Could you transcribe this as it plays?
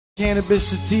cannabis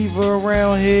sativa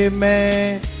around here,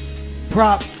 man.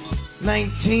 Prop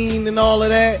 19 and all of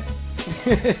that.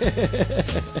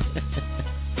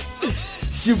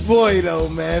 It's your boy though,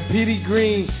 man. Petey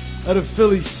Green of the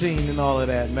Philly scene and all of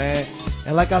that, man.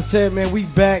 And like I said, man, we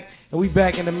back, and we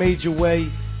back in a major way.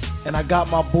 And I got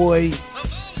my boy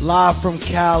live from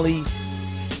Cali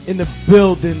in the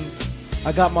building.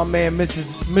 I got my man, Mr.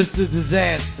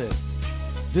 Dizaster.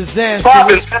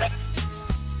 Dizaster,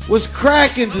 what's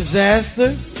cracking,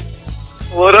 Dizaster?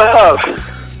 What up?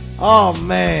 Oh,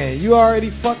 man, you already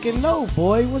fucking know,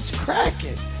 boy. What's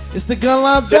cracking? It's the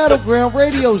Gunline Battleground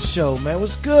radio show, man.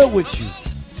 What's good with you?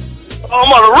 Oh,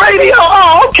 I'm on the radio.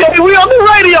 Oh, okay, we on the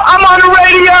radio. I'm on the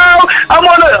radio. I'm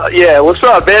on the... Yeah, what's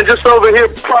up, man? Just over here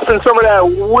puffing some of that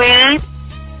weed.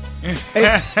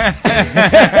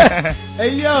 Hey,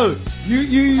 yo,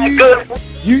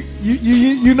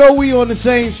 you know we on the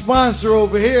same sponsor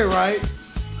over here, right?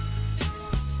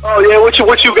 Oh yeah,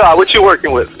 what you got? What you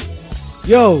working with?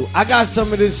 Yo, I got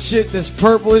some of this shit that's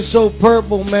purple. It's so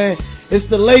purple, man. It's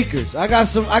the Lakers. I got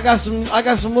some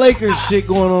Lakers shit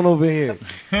going on over here.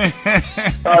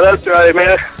 Oh, that's right,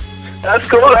 man. That's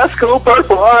cool.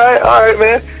 Purple. All right,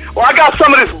 man. Well, I got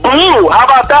some of this blue. How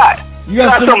about that? You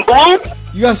got some blue?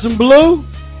 You got some blue?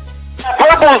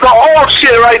 Purple's the old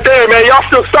shit right there, man. Y'all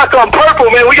still stuck on purple,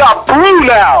 man. We got blue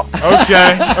now.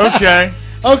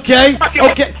 Okay.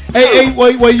 Hey,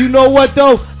 wait, you know what,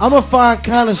 though? I'm a fine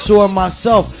connoisseur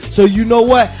myself. So you know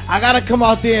what? I got to come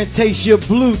out there and taste your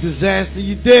blue, Dizaster.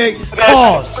 You dig?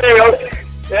 Pause.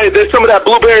 Hey, there's some of that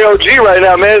Blueberry OG right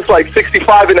now, man. It's like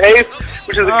 65 and 8,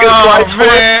 which is a good price for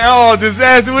it. Oh,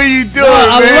 Dizaster, what are you doing,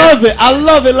 man? I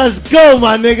love it. Let's go,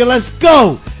 my nigga. Let's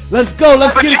go. Let's get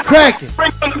it cracking.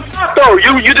 Though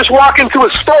you just walk into a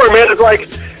store, man. It's like,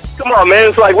 come on, man.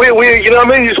 It's like we you know what I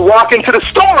mean? You just walk into the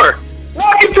store.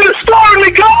 Walk into the store,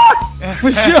 nigga.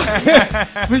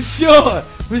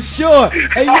 For sure.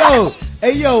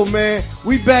 Hey yo, man.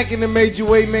 We back in the major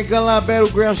way, man. Gunline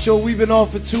Battleground show. We've been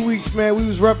off for 2 weeks, man. We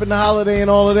was repping the holiday and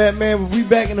all of that, man. But we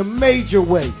back in a major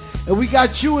way, and we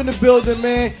got you in the building,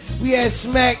 man. We had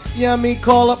Smack, you know what I mean,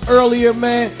 call up earlier,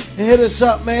 man, and hit us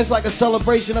up, man. It's like a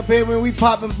celebration up here, man. We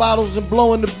popping bottles and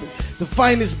blowing the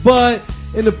finest bud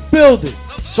in the building.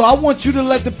 So I want you to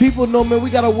let the people know, man,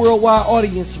 we got a worldwide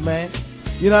audience, man.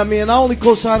 You know what I mean? And I only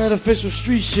co-sign that official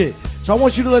street shit. So I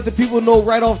want you to let the people know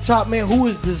right off top, man, who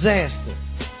is Dizaster?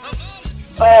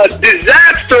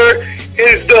 Dizaster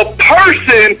is the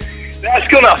person that's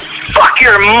gonna fuck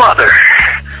your mother.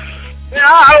 Man,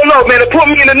 I don't know, man. To put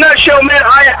me in a nutshell, man,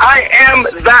 I am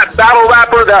that battle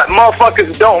rapper that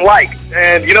motherfuckers don't like.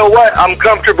 And you know what? I'm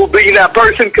comfortable being that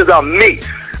person because I'm me.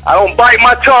 I don't bite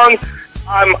my tongue.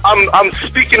 I'm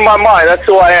speaking my mind. That's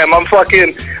who I am. I'm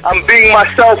being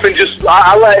myself, and just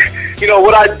I let, you know,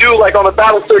 what I do, like on the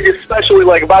battle circuit, especially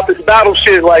like about this battle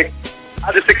shit, like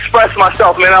I just express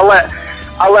myself, man. I let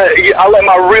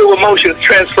my real emotions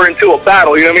transfer into a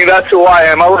battle. You know what I mean? That's who I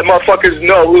am. I let motherfuckers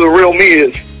know who the real me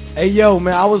is. Hey, yo,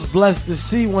 man, I was blessed to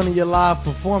see one of your live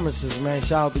performances, man.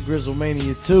 Shout out to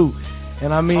Grizzlemania 2.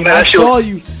 And I mean, I saw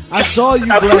you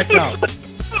black out.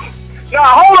 Nah,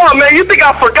 hold on, man. You think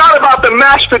I forgot about the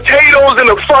mashed potatoes and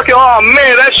the fucking, oh,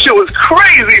 man, that shit was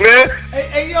crazy, man.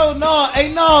 Hey,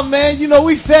 no, man. You know,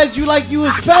 we fed you like you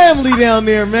was family down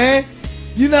there, man.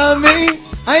 You know what I mean?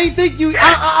 I ain't think you,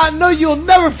 I know you'll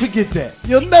never forget that.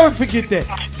 You'll never forget that.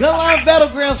 Gunline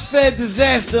Battlegrounds fed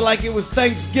Dizaster like it was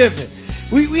Thanksgiving.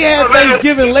 We had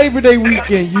Thanksgiving Labor Day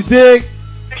weekend, you dig?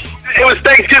 It was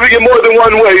Thanksgiving in more than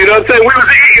one way, you know what I'm saying? We was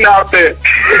eating out there.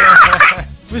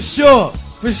 For sure.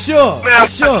 Man,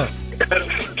 it's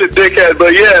a dickhead,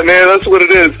 but yeah, man, that's what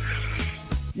it is.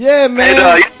 Yeah, man.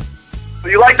 And,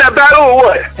 you like that battle or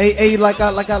what? Hey, like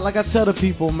I tell the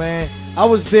people, man, I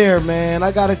was there, man.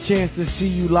 I got a chance to see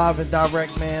you live and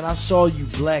direct, man. I saw you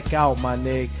black out, my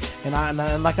nigga.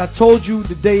 And like I told you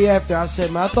the day after, I said,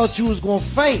 man, I thought you was gonna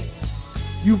faint.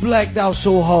 You blacked out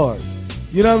so hard.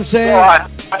 You know what I'm saying? Well,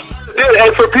 I did.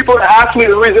 And for people to ask me,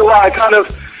 the reason why I kind of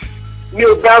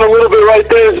kneeled down a little bit right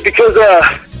there is because,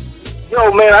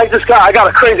 yo, man, I got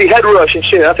a crazy head rush and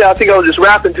shit. I think I was just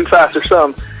rapping too fast or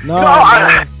something. No, you know,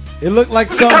 man. It looked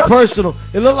like something personal.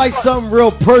 It looked like something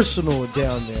real personal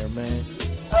down there, man.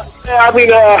 Yeah, I mean,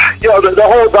 yo, the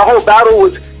whole battle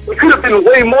was. It could have been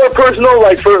way more personal.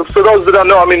 Like for those that don't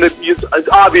know, I mean, it's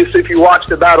obvious if you watch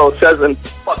the battle, it says in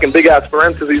fucking big ass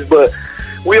parentheses. But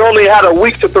we only had a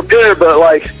week to prepare. But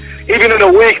like, even in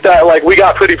a week, that like we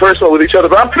got pretty personal with each other.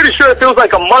 But I'm pretty sure if it was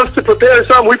like a month to prepare or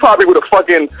something, we probably would have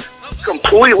fucking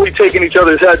completely taken each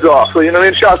other's heads off. So you know what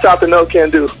I mean? Shouts out to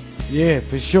NOCANDO. Yeah,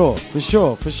 for sure.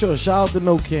 Shout out to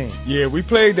No King. Yeah, we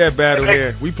played that battle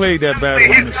here. We played that battle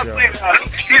on the show.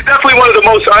 He's definitely one of the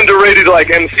most underrated like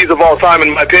MCs of all time,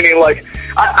 in my opinion. Like,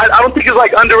 I don't think he's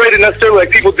like underrated necessarily.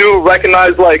 Like, people do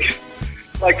recognize like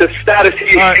the status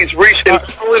he's reached in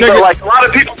Poland, but like a lot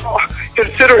of people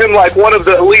consider him like one of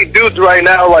the elite dudes right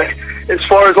now, like as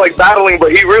far as like battling.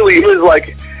 But he really is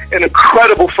like an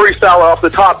incredible freestyler off the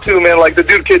top too, man. Like, the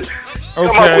dude could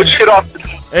come up with shit off the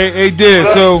top. Hey, Diz,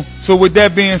 so with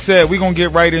that being said, we're gonna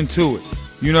get right into it.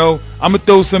 You know, I'm gonna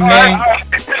throw some names.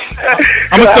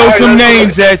 I'm gonna throw some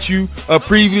names at you,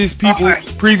 previous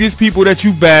people that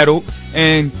you battled,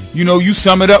 and you know, you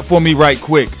sum it up for me right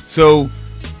quick. So,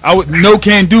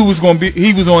 NOCANDO was gonna be,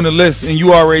 he was on the list, and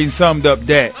you already summed up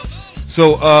that.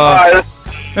 So,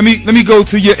 let me go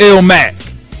to your Ill Mac.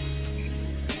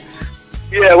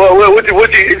 Yeah, well,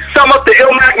 would you sum up the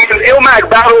Ill Mac? Because Ill Mac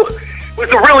battle was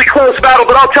a really close battle,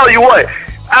 but I'll tell you what.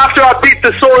 After I beat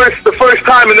Dizaster the first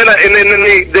time, and then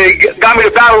they got me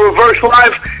to battle reverse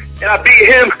live, and I beat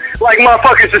him, like,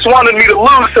 motherfuckers just wanted me to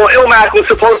lose. So Ilmac was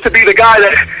supposed to be the guy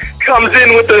that comes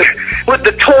in with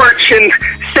the torch and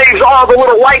saves all the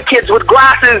little white kids with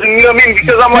glasses, and you know what I mean,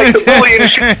 because I'm like the bully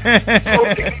and shit. So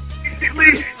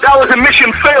basically, that was a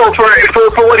mission failed for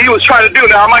what he was trying to do.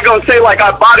 Now, am I gonna say like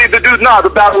I bodied the dude? No, the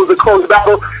battle was a close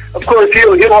battle. Of course,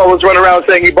 he'll always run around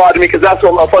saying he bodied me, because that's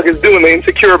what motherfuckers do, and they're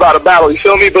insecure about a battle, you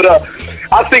feel me? But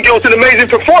I think it was an amazing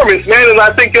performance, man, and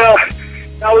I think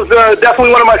that was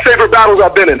definitely one of my favorite battles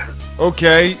I've been in.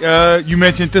 Okay, you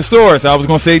mentioned Thesaurus. I was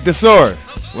going to say Thesaurus.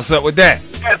 What's up with that?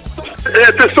 Yeah,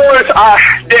 Thesaurus,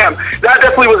 damn, that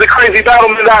definitely was a crazy battle,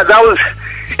 man.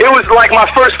 It was like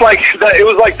my first, like, it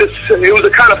was like this, it was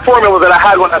a kind of formula that I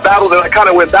had when I battled, and I kind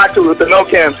of went back to it with the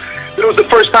NOCAN. It was the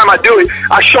first time I do it.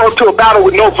 I show up to a battle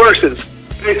with no verses.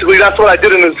 Basically, that's what I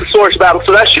did in the Source battle.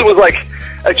 So that shit was like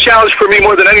a challenge for me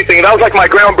more than anything. And that was like my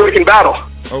groundbreaking battle.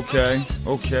 Okay.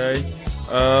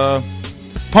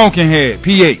 Pumpkinhead,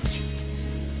 PH.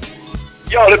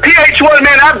 Yo, the PH one,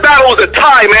 man, that battle was a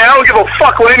tie, man. I don't give a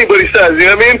fuck what anybody says, you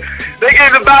know what I mean? They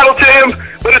gave the battle to him,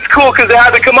 but it's cool because they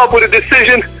had to come up with a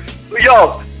decision. But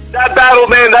yo, that battle,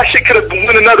 man, that shit could have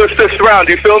won another 5th round,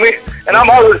 you feel me? And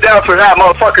I'm always down for that,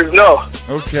 motherfuckers know.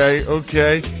 Okay.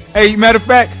 Hey, matter of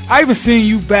fact, I even seen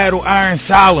you battle Iron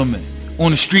Solomon on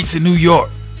the streets of New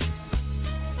York.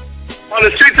 On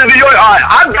the streets of New York,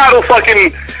 I battle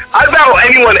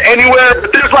anyone, anywhere,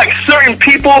 but there's like certain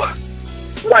people,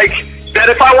 like, that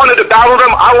if I wanted to battle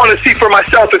them, I want to see for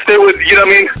myself if they would, you know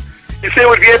what I mean? If they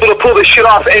would be able to pull this shit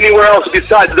off anywhere else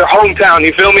besides their hometown,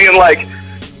 you feel me? And like,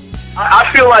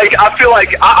 I feel like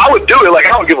I would do it. Like, I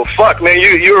don't give a fuck, man.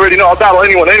 You already know I'll battle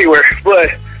anyone anywhere.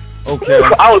 But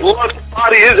I would love to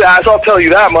body his ass. I'll tell you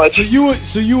that much.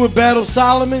 So you would battle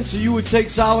Solomon? So you would take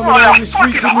Solomon on the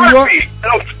streets of New York? In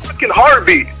a fucking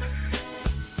heartbeat.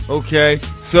 Okay.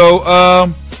 So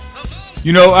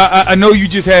you know, I know you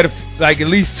just had like at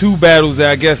least 2 battles that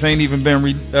I guess ain't even been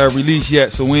released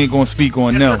yet. So we ain't gonna speak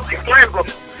on them. There's like 3 of them.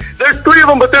 There's 3 of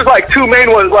them, but there's like 2 main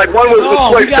ones. Like one was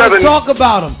with we gotta talk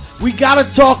about them. We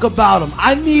gotta talk about them.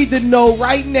 I need to know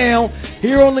right now,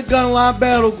 here on the Gunline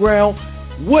Battleground,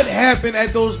 what happened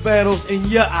at those battles in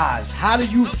your eyes. How do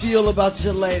you feel about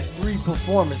your last 3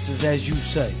 performances, as you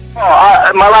say?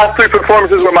 My last 3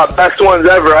 performances were my best ones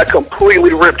ever. I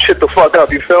completely ripped shit the fuck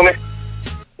up, you feel me?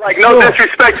 Like, no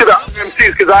disrespect to the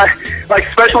MCs, because like,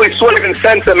 especially Swift and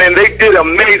Sensa, man, they did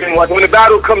amazing. Like, when the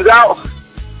battle comes out,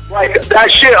 like,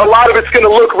 that shit, a lot of it's gonna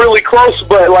look really close,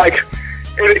 but, like,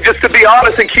 just to be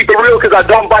honest and keep it real, because I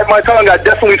don't bite my tongue, I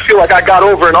definitely feel like I got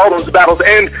over in all those battles.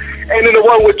 And in the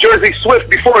one with Jersey Swift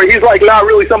before, he's like not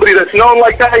really somebody that's known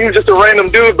like that. He's just a random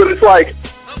dude, but it's like,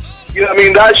 you know what I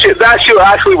mean, that shit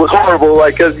actually was horrible,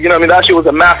 like, because, you know what I mean, that shit was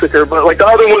a massacre. But like the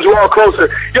other ones were all closer.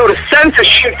 Yo, the Sensa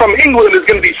shit from England is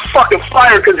gonna be fucking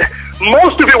fire, because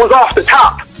most of it was off the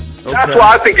top. Okay. That's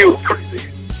why I think it was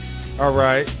crazy. All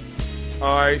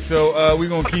right, so we're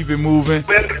gonna keep it moving.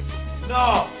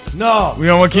 No. We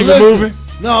don't want to keep it moving?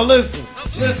 No, listen.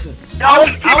 Keep it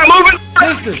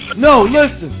moving?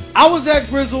 Listen. I was at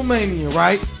Grizzlemania,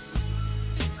 right?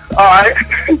 Alright.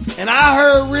 And I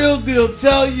heard Real Deal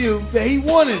tell you that he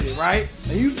wanted it, right?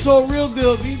 And you told Real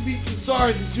Deal if he beat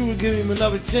Sorry that you would give him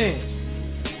another chance.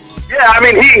 Yeah, I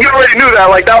mean, he already knew that.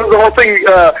 Like, that was the whole thing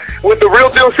with the Real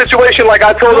Deal situation. Like,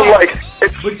 I told him, like,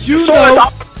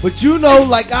 But you know,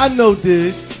 like I know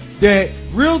this, that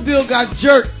Real Deal got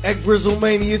jerked at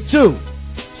Grizzlemania too.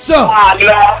 So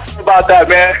no, about that,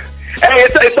 man. Hey,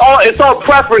 it's all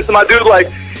preference, my dude.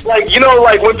 Like you know,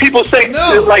 like when people say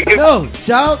shout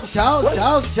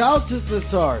to the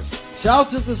SARS. Shout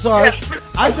to the SARS.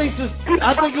 I think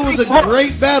it was a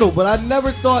great battle, but I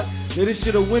never thought that it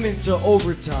should have went into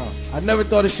overtime. I never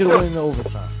thought it should have went into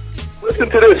overtime. Listen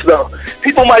to this, though.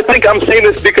 People might think I'm saying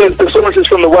this because the source is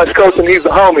from the West Coast and he's the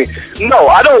homie. No,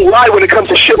 I don't lie when it comes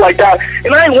to shit like that.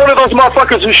 And I ain't one of those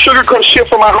motherfuckers who sugarcoat shit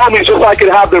for my homies just so I can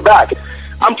have their back.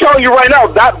 I'm telling you right now,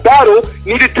 that battle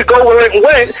needed to go where it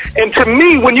went. And to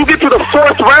me, when you get to the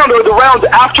fourth round or the rounds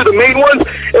after the main ones,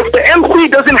 if the MC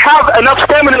doesn't have enough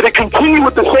stamina to continue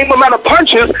with the same amount of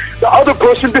punches, the other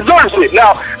person deserves it.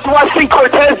 Now, do I think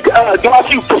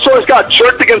Pessoas got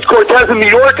jerked against Cortez in New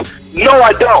York? No,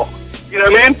 I don't. You know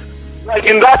what I mean? Like,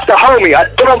 and that's the homie. I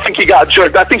don't think he got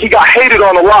jerked. I think he got hated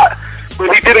on a lot,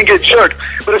 but he didn't get jerked.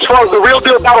 But as far as the real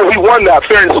deal battle, he won that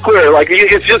fair and square. Like,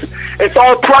 it's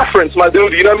all preference, my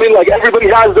dude. You know what I mean? Like, everybody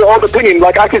has their own opinion.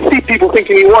 Like, I can see people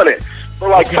thinking he won it. But,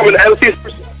 like, from an MC's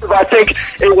perspective, I think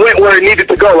it went where it needed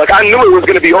to go. Like, I knew it was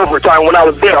going to be overtime when I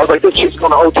was there. I was like, this shit's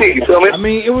going to OT. You feel me? I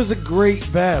mean, it was a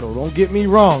great battle. Don't get me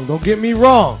wrong. Don't get me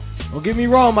wrong,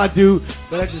 my dude.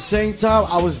 But at the same time,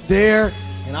 I was there,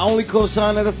 and I only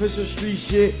co-signed that official street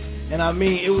shit. And, I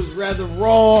mean, it was rather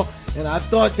raw, and I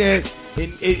thought that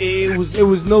it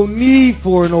was no need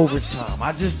for an overtime.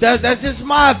 That's just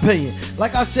my opinion.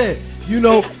 Like I said, you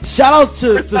know, shout out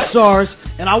to the SARS,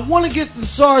 and I want to get the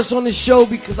SARS on the show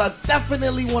because I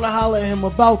definitely want to holler at him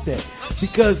about that.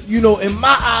 Because, you know, in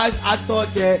my eyes, I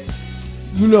thought that,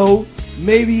 you know,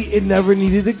 maybe it never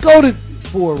needed to go to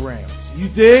 4 rounds. You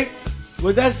dig?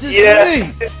 Well, that's just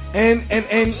me.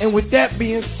 And with that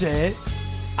being said,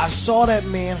 I saw that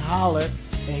man holler,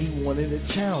 and he wanted a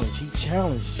challenge. He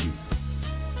challenged you.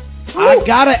 I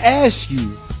gotta ask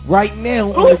you right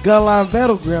now on the Gunline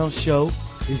Battlegrounds show,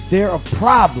 is there a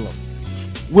problem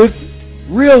with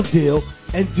Real Deal,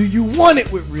 and do you want it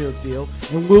with Real Deal,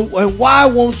 and why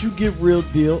won't you give Real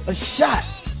Deal a shot?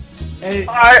 And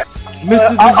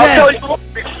Mr. Dizaster. I'll tell you,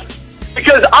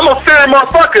 because I'm a fair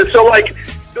motherfucker, so like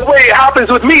the way it happens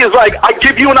with me is like I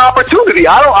give you an opportunity.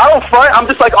 I don't fight. I'm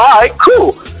just like, all right,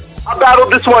 cool. I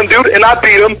battled this one dude and I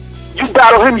beat him. You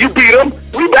battle him, you beat him.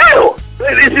 We battle.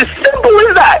 It's as simple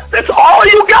as that. That's all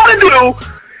you gotta do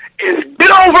is get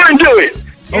over and do it.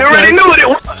 You already knew what it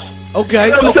was.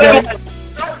 Okay, you know what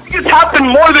it's happened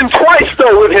more than twice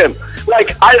though with him.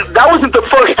 Like that wasn't the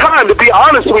first time, to be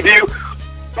honest with you.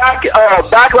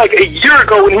 Back like a year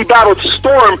ago when he battled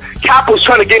Storm, Cap was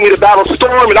trying to get me to battle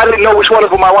Storm, and I didn't know which one of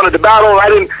them I wanted to battle. I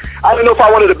didn't know if I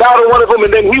wanted to battle one of them,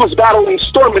 and then he was battling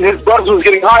Storm, and his buzz was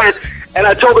getting higher. And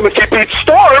I told him if he beat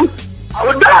Storm, I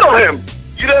would battle him.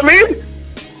 You know what I mean?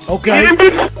 Okay. He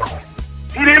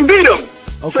didn't beat him.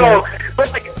 Okay. So,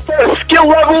 but like for a skill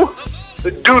level,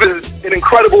 the dude is an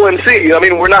incredible MC. I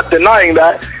mean, we're not denying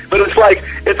that. But it's like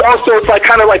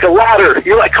kind of like a ladder.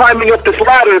 You're like climbing up this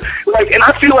ladder. Like, and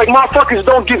I feel like motherfuckers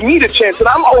don't give me the chance, and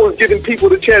I'm always giving people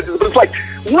the chances. But it's like,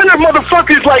 when are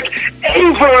motherfuckers like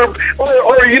A-Verb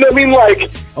or you know what I mean, like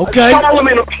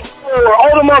Solomon or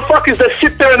all the motherfuckers that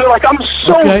sit there and they're like, I'm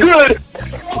so good.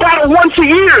 Battle once a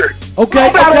year.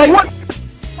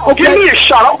 Give me a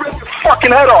shot. I'll rip your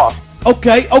fucking head off.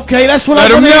 Okay, that's what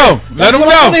I want to hear. Let him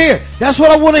know. That's what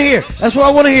I want to hear. That's what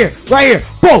I want to hear. Right here.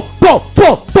 Boom.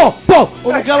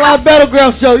 On the Gunline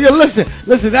Battlegrounds show. Yeah, listen.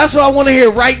 That's what I want to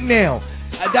hear right now.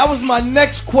 That was my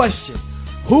next question.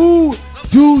 Who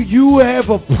do you have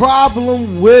a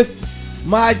problem with,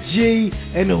 my G,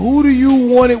 and who do you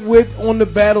want it with on the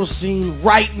battle scene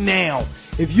right now?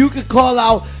 If you could call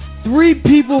out 3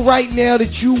 people right now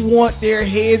that you want their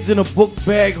heads in a book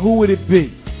bag, who would it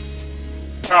be?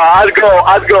 I'd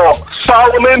go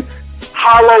Solomon,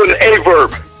 Hollow, and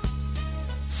A-Verb.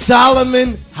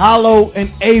 Solomon, Hollow,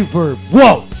 and A-Verb.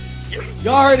 Whoa.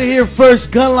 Y'all heard it here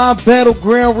first. Gunline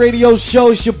Battleground Radio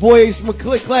Show. It's your boy Ace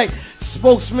McClick,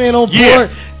 spokesman on board.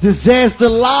 Dizaster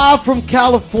live from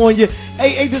California.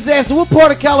 Hey, Dizaster, what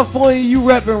part of California you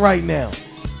repping right now?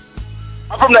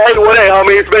 I'm from the 818,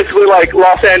 homie. It's basically like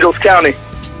Los Angeles County.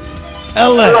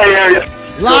 LA area.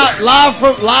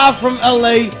 Live from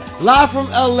LA. Live from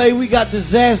LA, we got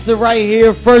Dizaster right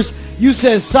here. First, you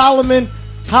said Solomon,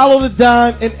 Hollow the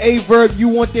Don, and A-Verb. You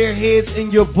want their heads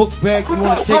in your book bag. You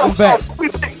want to take them back.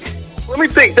 Let me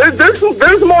think.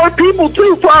 There's more people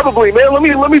too, probably, man.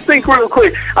 Let me think real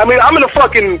quick. I mean, I'm in a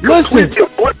fucking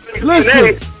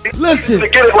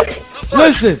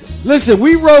Listen.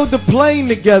 We rode the plane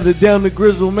together down to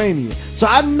Grizzlemania, so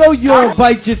I know you don't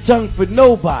bite your tongue for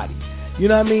nobody. You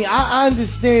know what I mean? I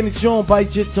understand that you don't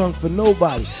bite your tongue for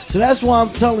nobody. So that's why I'm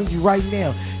telling you right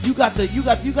now. You got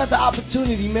the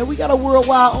opportunity, man. We got a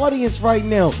worldwide audience right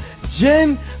now.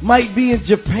 Jen might be in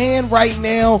Japan right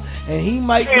now, and he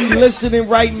might be listening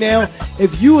right now.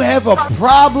 If you have a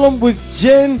problem with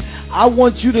Jen, I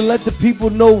want you to let the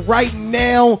people know right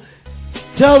now.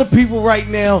 Tell the people right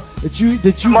now that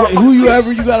who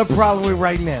you got a problem with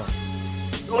right now.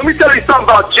 Let me tell you something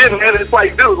about Jin, man. It's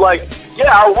like, dude, like,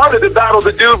 yeah, I wanted to battle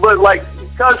the dude, but like,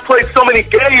 Cuz played so many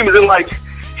games and like,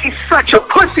 he's such a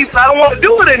pussy that I don't want to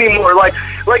do it anymore. Like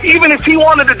even if he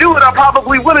wanted to do it, I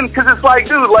probably wouldn't, because it's like,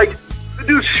 dude, like, the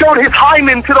dude showed his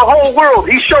hymen to the whole world.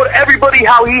 He showed everybody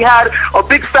how he had a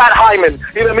big fat hymen.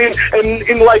 You know what I mean?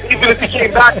 And like, even if he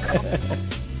came back,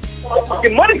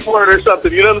 fucking money for it or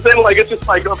something. You know what I'm saying? Like, it's just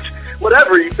like,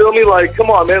 whatever. You feel me? Like, come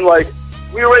on, man. Like,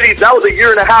 that was a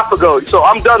year and a half ago, so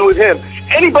I'm done with him.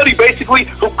 Anybody basically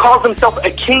who calls himself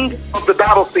a king of the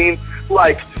battle scene,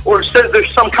 like, or says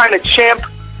there's some kind of champ,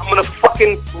 I'm gonna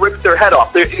fucking rip their head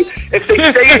off. If they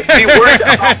say be worried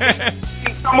about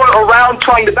somewhere around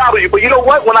trying to battle you, but you know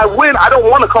what? When I win, I don't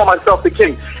want to call myself the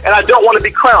king, and I don't want to be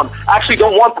crowned. I actually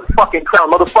don't want the fucking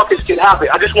crown. Motherfuckers can have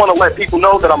it. I just want to let people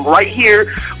know that I'm right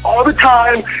here all the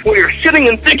time. When you're sitting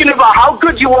and thinking about how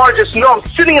good you are, just know I'm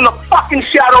sitting in the fucking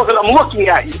shadows and I'm looking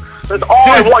at you. That's all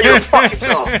I want you to fucking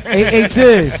know. Hey,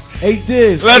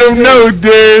 Diz. Let him know,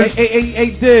 Diz.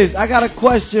 Hey, Diz, I got a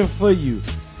question for you.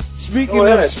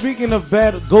 Speaking of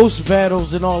ghost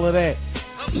battles and all of that,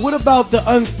 what about the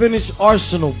unfinished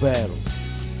Arsenal battle?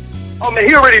 Oh man,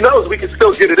 he already knows we can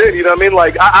still get it in. You know what I mean?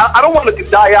 Like, I don't want to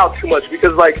die out too much,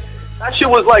 because like that shit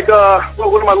was like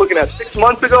what am I looking at? 6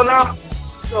 months ago now.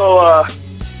 So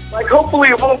like, hopefully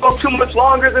it won't go too much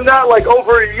longer than that, like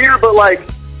over a year. But like,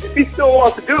 if he still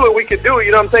wants to do it, we can do it.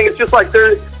 You know what I'm saying? It's just like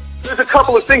there's a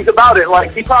couple of things about it.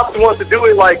 Like, he probably wants to do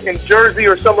it like in Jersey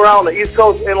or somewhere out on the East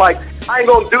Coast, and like, I ain't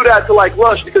gonna do that to like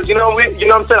Rush, because you know what I'm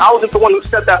saying? I wasn't the one who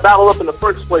set that battle up in the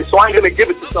first place, so I ain't gonna give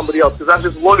it to somebody else, because that's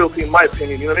just loyalty in my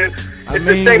opinion. You know what I mean? It's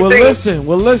the same thing.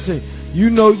 Listen.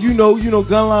 You know,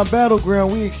 Gunline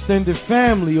Battleground, we extended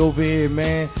family over here,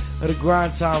 man, of the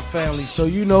Grind Time family. So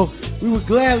you know, we would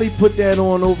gladly put that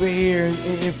on over here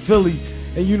in Philly,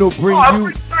 and you know, bring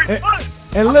you.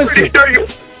 And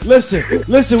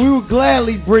listen. We would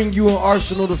gladly bring you an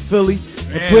Arsenal to Philly.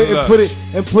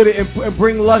 And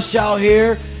bring Lush out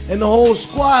here and the whole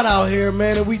squad out here,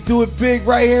 man, and we do it big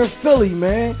right here in Philly,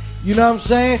 man. You know what I'm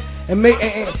saying? And make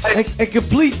and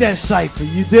complete that cipher.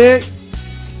 You dig?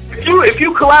 If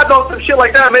you collabed on some shit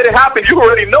like that and made it happen, you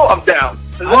already know I'm down.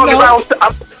 As long as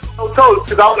I'm no toes,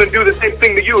 because I want to do the same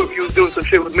thing to you if you was doing some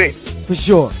shit with me. For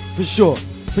sure.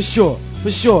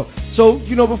 So,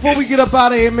 you know, before we get up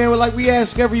out of here, man, like we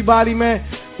ask everybody, man,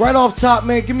 right off top,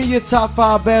 man, give me your top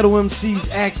 5 battle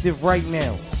MCs active right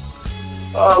now.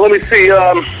 Let me see.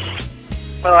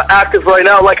 Active right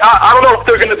now. Like, I don't know if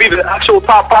they're going to be the actual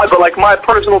top 5, but like my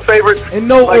personal favorites. In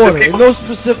no order, in no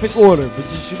specific order, but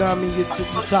just, you know what I mean, your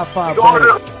top 5.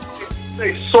 Order, I'd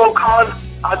say Solcon,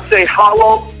 I'd say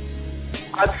Hollow,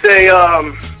 I'd say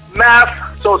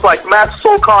Math, so it's like Math,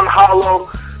 Solcon, Hollow.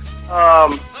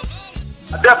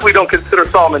 I definitely don't consider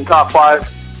Solomon top 5.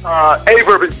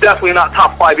 Verb is definitely not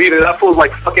top 5 either. That fool's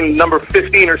like fucking number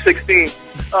 15 or 16.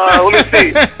 Let me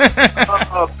see.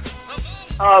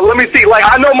 Let me see. Like,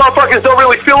 I know motherfuckers don't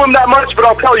really feel him that much, but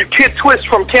I'll tell you, Kid Twist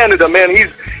from Canada, man,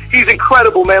 he's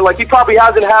incredible, man. Like, he probably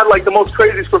hasn't had like the most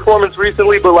craziest performance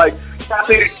recently, but like,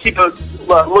 definitely keep a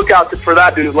lookout for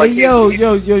that dude. Like, hey,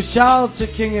 yo, shout out to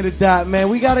King of the Dot, man.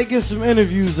 We gotta get some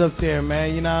interviews up there,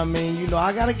 man. You know what I mean? You know,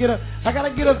 I gotta get up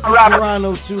to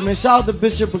Toronto too, man. Shout out to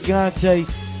Bishop Bagante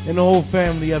and the whole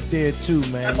family up there too,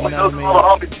 man. You know what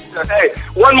I mean? Hey,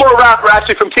 one more rapper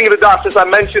actually from King of the Dot. Since I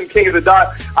mentioned King of the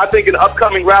Dot, I think an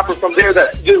upcoming rapper from there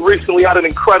that just recently had an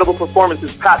incredible performance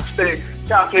is Pat Stay.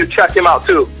 You need to check him out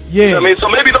too. Yeah. You know what I mean? So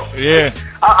maybe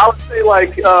I would say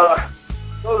like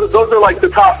those are like the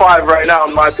top 5 right now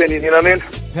in my opinion. You know what I mean?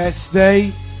 Pat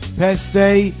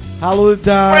Stay, Hollow the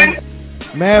Dime,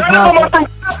 Mad Pop.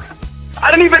 I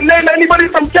didn't even name anybody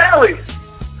from Cali.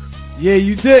 Yeah,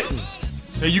 you didn't.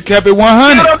 Yeah, you kept it 100.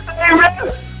 You know what I'm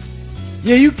saying,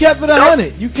 yeah, you kept it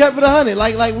 100. You kept it 100.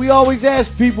 Like we always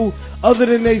ask people other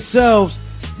than themselves,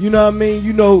 you know what I mean?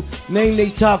 You know, name their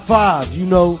top 5, you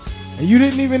know, and you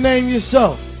didn't even name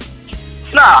yourself.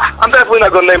 Nah, I'm definitely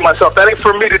not gonna name myself. That ain't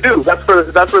for me to do. That's for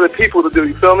the people to do.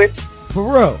 You feel me? For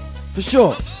real, for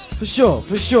sure.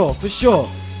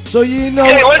 So you know,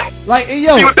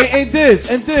 and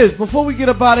this. Before we get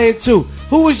up out of here too,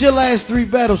 who was your last 3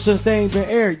 battles since they ain't been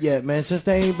aired yet, man? Since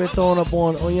they ain't been thrown up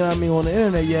on you know what I mean, on the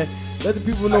internet yet. Let the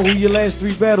people know who your last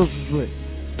 3 battles was with.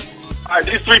 All right,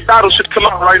 these 3 battles should come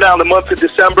out right now in the month of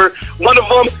December. One of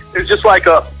them is just like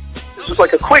a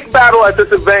quick battle at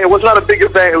this event. It was not a big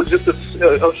event. It was just a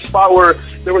spot where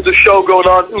there was a show going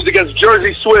on. It was against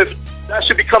Jersey Swift. That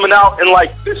should be coming out in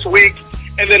like this week.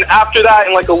 And then after that,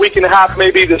 in like a week and a half,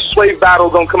 maybe the Swave battle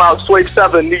gonna come out. Swave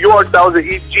 7, New York. That was a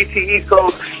GTE.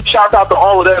 So shout out to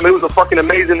all of them. It was a fucking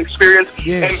amazing experience.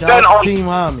 Yeah, and shout then out to Team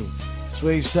Homie,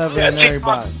 Swave 7, and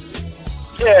everybody.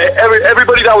 Yeah,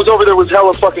 everybody that was over there was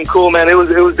hella fucking cool, man. It was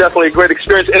definitely a great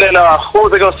experience. And then what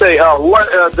was I gonna say?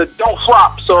 The Don't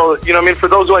Flop. So you know, what I mean, for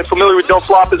those who ain't familiar with Don't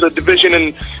Flop, is a division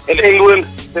in England.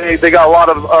 They got a lot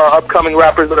of upcoming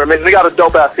rappers that are amazing. They got a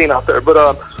dope ass scene out there.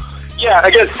 But yeah,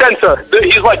 against Sensa,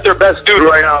 he's like their best dude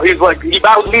right now. He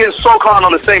battled me and Sokan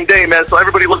on the same day, man. So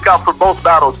everybody look out for both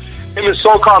battles. Him and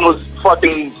Sokan was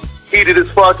fucking heated as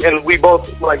fuck, and we both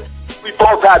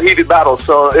had heated battles,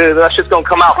 so that shit's gonna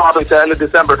come out probably to the end of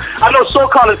December. I know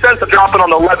Sokan and Sense are dropping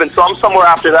on the 11th, so I'm somewhere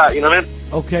after that, you know what I mean?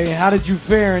 Okay, and how did you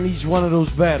fare in each one of those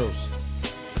battles?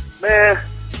 Man,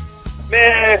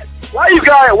 why you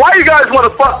guys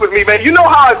want to fuck with me, man? You know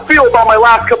how I feel about my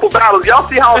last couple battles. Y'all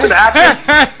see how I've been acting?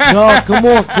 No,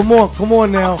 come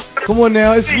on now.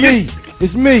 It's me.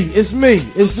 It's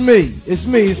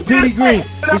Petey Green.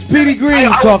 It's Petey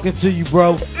Green talking to you,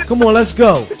 bro. Come on, let's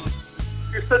go.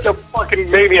 You're such a fucking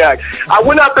maniac. I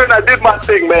went out there and I did my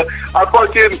thing, man. I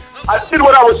did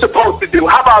what I was supposed to do.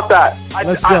 How about that?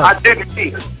 Let's go. I did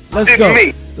me.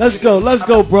 Let's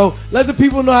go, bro. Let the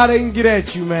people know how they can get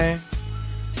at you, man.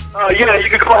 Yeah, you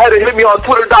can go ahead and hit me on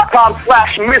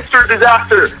twitter.com/Mr.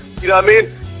 Dizaster. You know what I mean?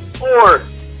 Or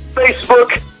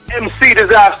Facebook MC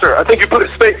Dizaster. I think you put a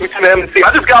space between the MC.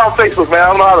 I just got on Facebook, man. I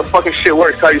don't know how the fucking shit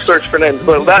works, how you search for names,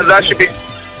 but that should be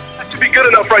good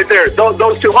enough right there.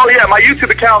 Those two. Oh yeah, my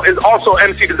YouTube account is also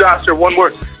MC Dizaster. One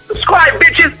word. Subscribe,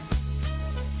 bitches.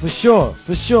 For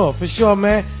sure,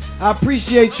 man. I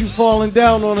appreciate you falling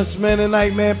down on us, man,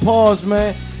 tonight, man. Pause,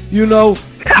 man. You know.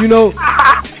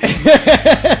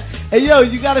 Hey, yo,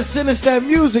 you gotta send us that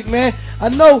music, man. I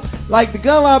know, like the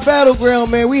Gunline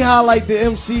Battleground, man, we highlight the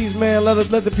MCs, man. Let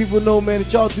the people know, man,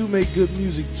 that y'all do make good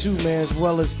music too, man, as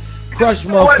well as crush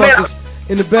motherfuckers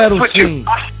in the battle scene.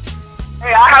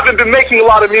 Hey, I haven't been making a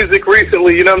lot of music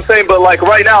recently, you know what I'm saying? But like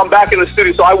right now, I'm back in the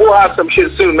studio, so I will have some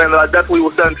shit soon, man. That I definitely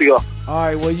will send to y'all. All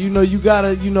right, well, you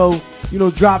gotta,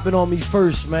 drop it on me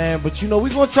first, man. But we're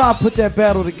gonna try to put that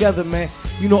battle together, man.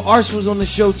 Ars was on the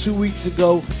show 2 weeks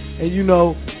ago, and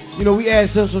we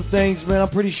asked him some things, man. I'm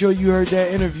pretty sure you heard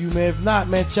that interview, man. If not,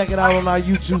 man, check it out on our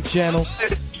YouTube channel.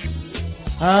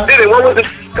 Huh? What was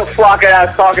the flock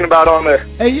ass talking about on there?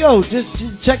 Hey, yo,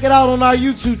 just check it out on our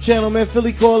YouTube channel, man.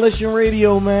 Philly Coalition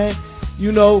Radio, man.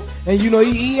 And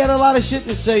he had a lot of shit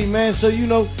to say, man. So you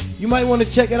might want to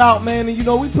check it out, man.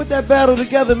 And we put that battle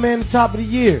together, man, the top of the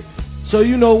year. So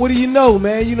what do you know,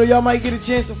 man? Y'all might get a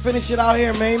chance to finish it out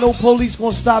here, man. Ain't no police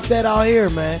gonna stop that out here,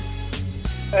 man.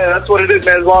 Hey, that's what it is,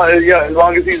 man. As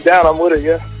long as he's down, I'm with it,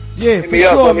 yeah. Yeah, for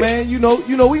sure, man.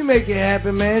 We make it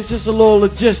happen, man. It's just a little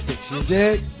logistics, you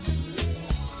dig?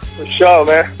 For sure,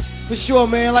 man. For sure,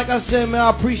 man. Like I said, man, I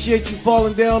appreciate you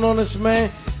falling down on us, man.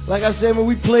 Like I said, man,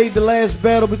 we played the last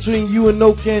battle between you and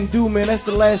NOCANDO, man. That's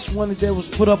the last one that was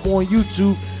put up on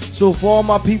YouTube. So for all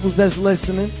my peoples that's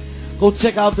listening, go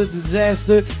check out the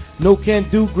Dizaster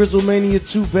NOCANDO Grizzlemania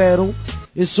 2 battle.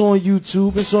 It's on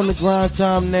YouTube. It's on the Grind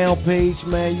Time Now page,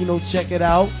 man. Check it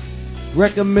out.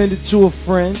 Recommend it to a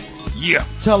friend. Yeah.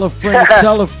 Tell a friend,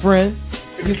 tell a friend.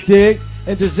 You dig?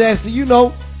 And Dizaster,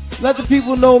 let the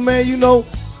people know, man, y'all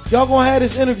gonna have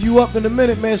this interview up in a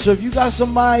minute, man. So if you got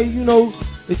somebody,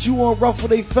 that you want ruffle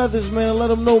their feathers, man, let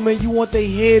them know, man, you want their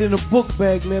head in a book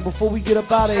bag, man, before we get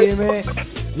up out of here, man.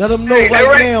 Let them know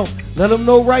right now. Let them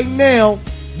know right now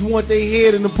you want their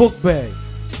head in a book bag.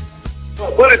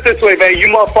 Put it this way, man. You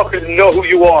motherfuckers know who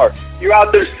you are. You're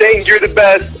out there saying you're the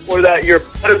best or that you're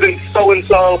better than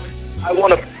so-and-so. I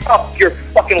want to fuck your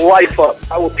fucking life up.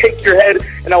 I will take your head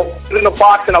and I'll put it in a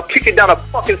box and I'll kick it down a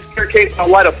fucking staircase and I'll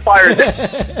light a fire.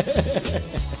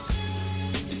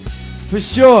 For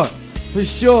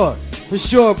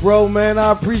sure, bro, man.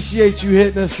 I appreciate you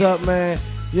hitting us up, man.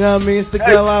 You know what I mean? It's the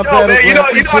Gunline Battlegrounds. Man, you know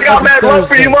I got mad love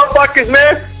for you motherfuckers,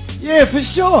 man. Yeah, for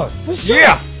sure.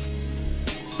 Yeah.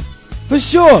 For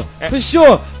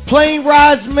sure. Plain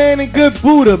rides, man, and good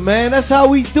Buddha, man. That's how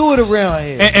we do it around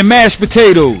here. And mashed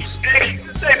potatoes. Hey,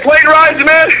 plain rides,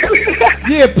 man.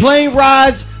 Yeah, plain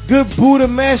rides, good Buddha,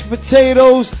 mashed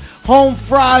potatoes, home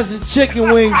fries, and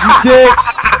chicken wings, you dig?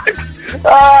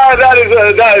 That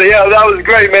was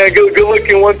great, man. Good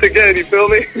looking once again, you feel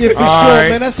me? Yeah, for sure,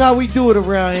 man. That's how we do it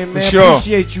around here, man. Sure.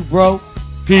 Appreciate you, bro.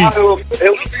 Peace.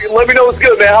 Let me know what's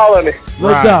good, man. Holla at me. No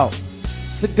doubt.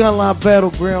 The Gunline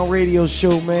Battleground radio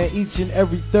show, man, each and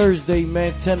every Thursday,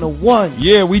 man, 10 to 1.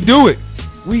 Yeah, we do it.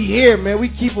 We here, man. We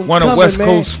keep them One coming, of West man.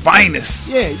 Coast's finest.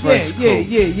 Yeah.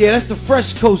 That's the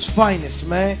Fresh Coast finest,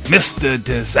 man. Mr.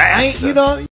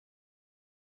 Dizaster.